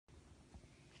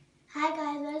Hi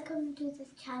guys, welcome to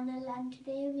this channel, and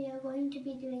today we are going to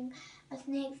be doing a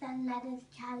snakes and ladders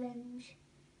challenge.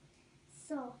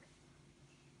 So,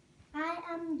 I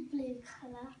am blue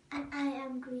colour and I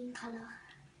am green colour.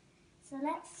 So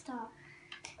let's start.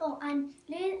 Oh, and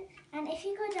if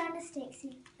you go down a snake,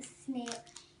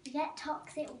 you get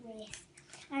toxic waste.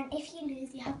 And if you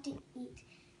lose, you have to eat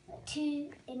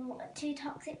two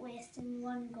toxic waste in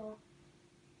one go.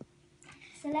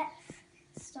 So let's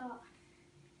start.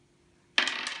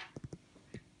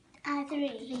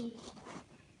 Three.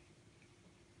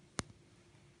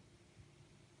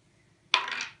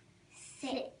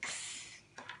 6.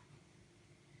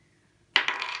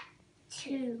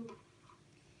 2.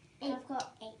 I've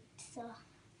got 8, so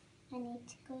I need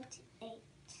to go to 8.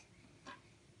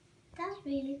 That's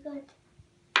really good.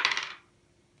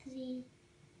 3.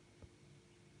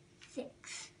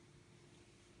 6.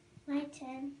 My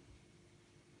turn.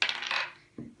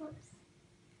 Oops.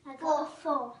 I got a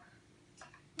 4.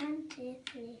 1, 2,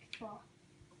 3, 4.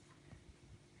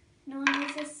 No one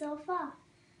misses so far.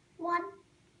 1.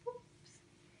 Oops.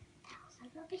 That was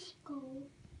a rubbish goal.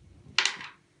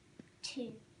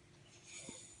 2.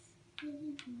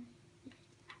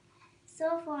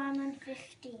 So far I'm on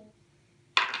 15.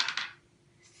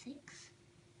 6.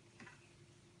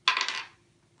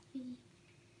 3.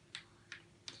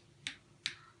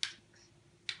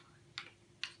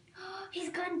 He's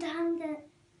gone down the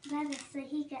ladder, so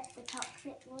he gets the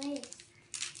toxic waste.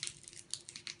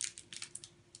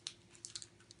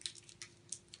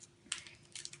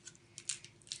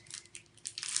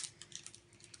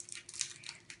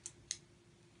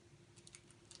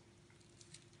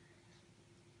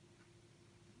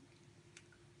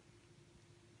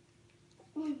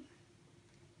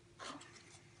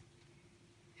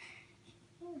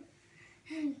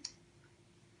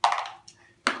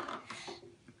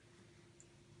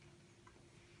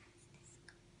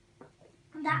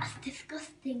 That's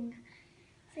disgusting.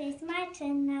 So it's my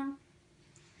turn now.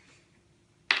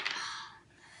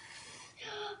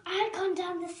 I've gone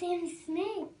down the same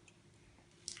snake.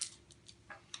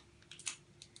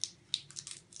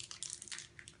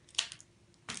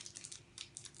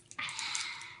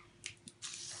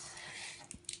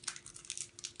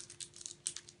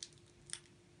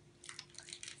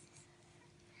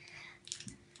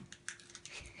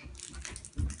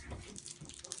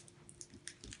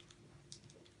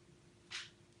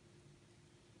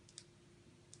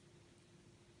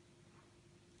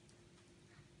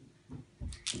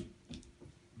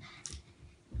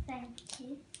 Thank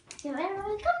you. You're very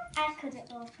welcome. I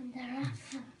couldn't open the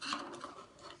wrapper.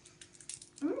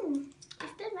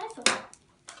 It's still nice one.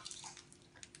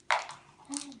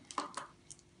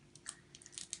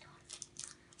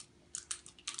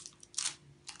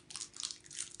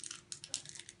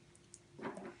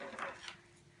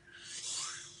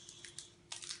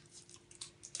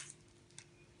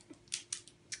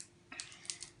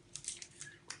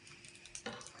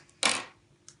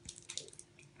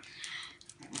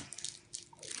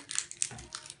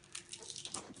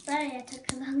 Sorry, it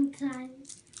took a long time.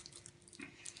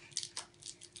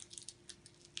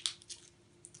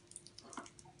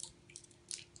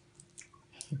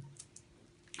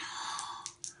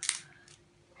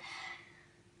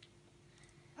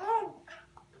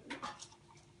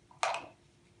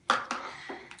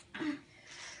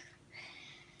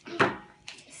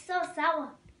 It's so sour.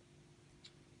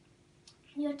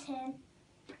 Your turn.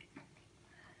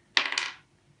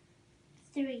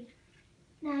 3.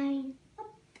 9. Up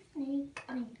the snake.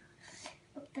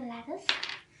 Up the ladders.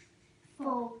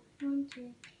 4. 1,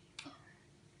 2,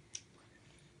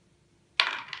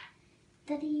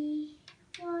 3.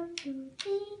 1, 2,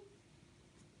 3.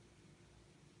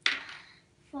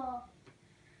 4.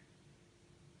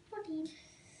 14.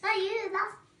 Not you,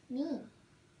 that's me.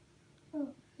 Oh,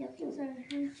 yep, sorry.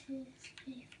 1, 2,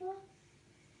 3, 4.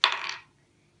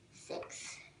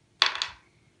 6.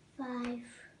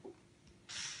 5.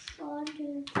 1,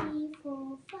 2, 3,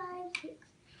 4, 5, 6.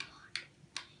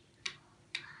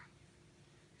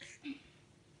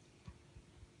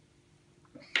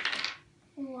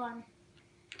 1.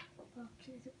 Oh,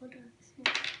 please, hold on.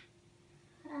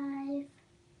 5.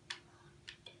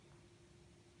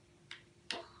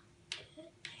 1, 2, 3,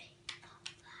 4,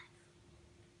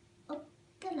 5. Up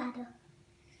the ladder.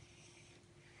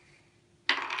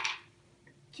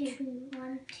 2.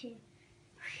 1, 2.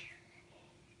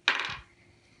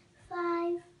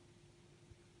 5.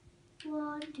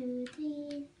 1, 2,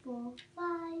 3, 4,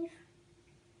 5.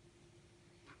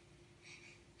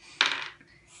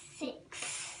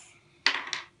 6.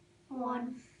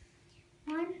 1.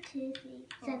 1, 2, 3,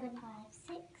 4, 7, 5,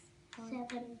 6,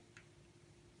 7.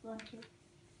 1, 2.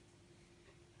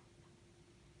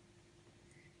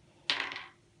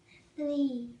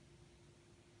 3.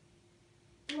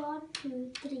 1,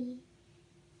 2, 3.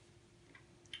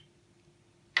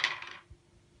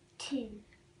 2.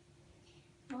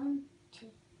 1, 2.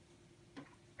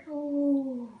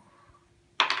 Oh.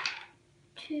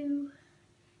 2.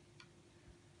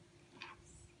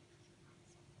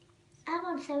 I'm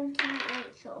on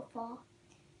 78 so far.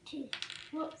 2.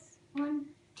 Whoops. 1,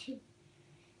 2.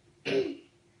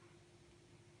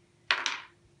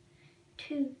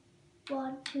 2.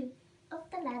 1, 2. Up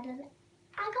the ladder.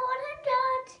 I got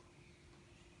 100.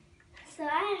 So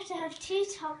I have to have 2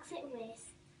 toxic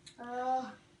wastes.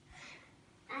 Oh.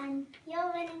 And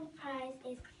your winning prize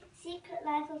is Secret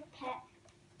Life of Pet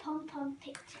Pom Pom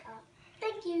Picture Art.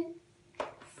 Thank you.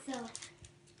 So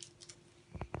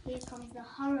here comes the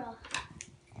horror.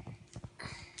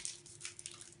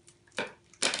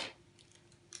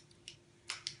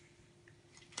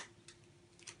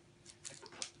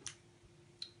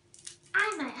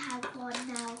 I might have one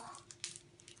now.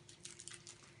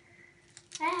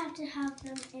 I have to have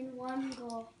them in one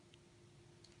go.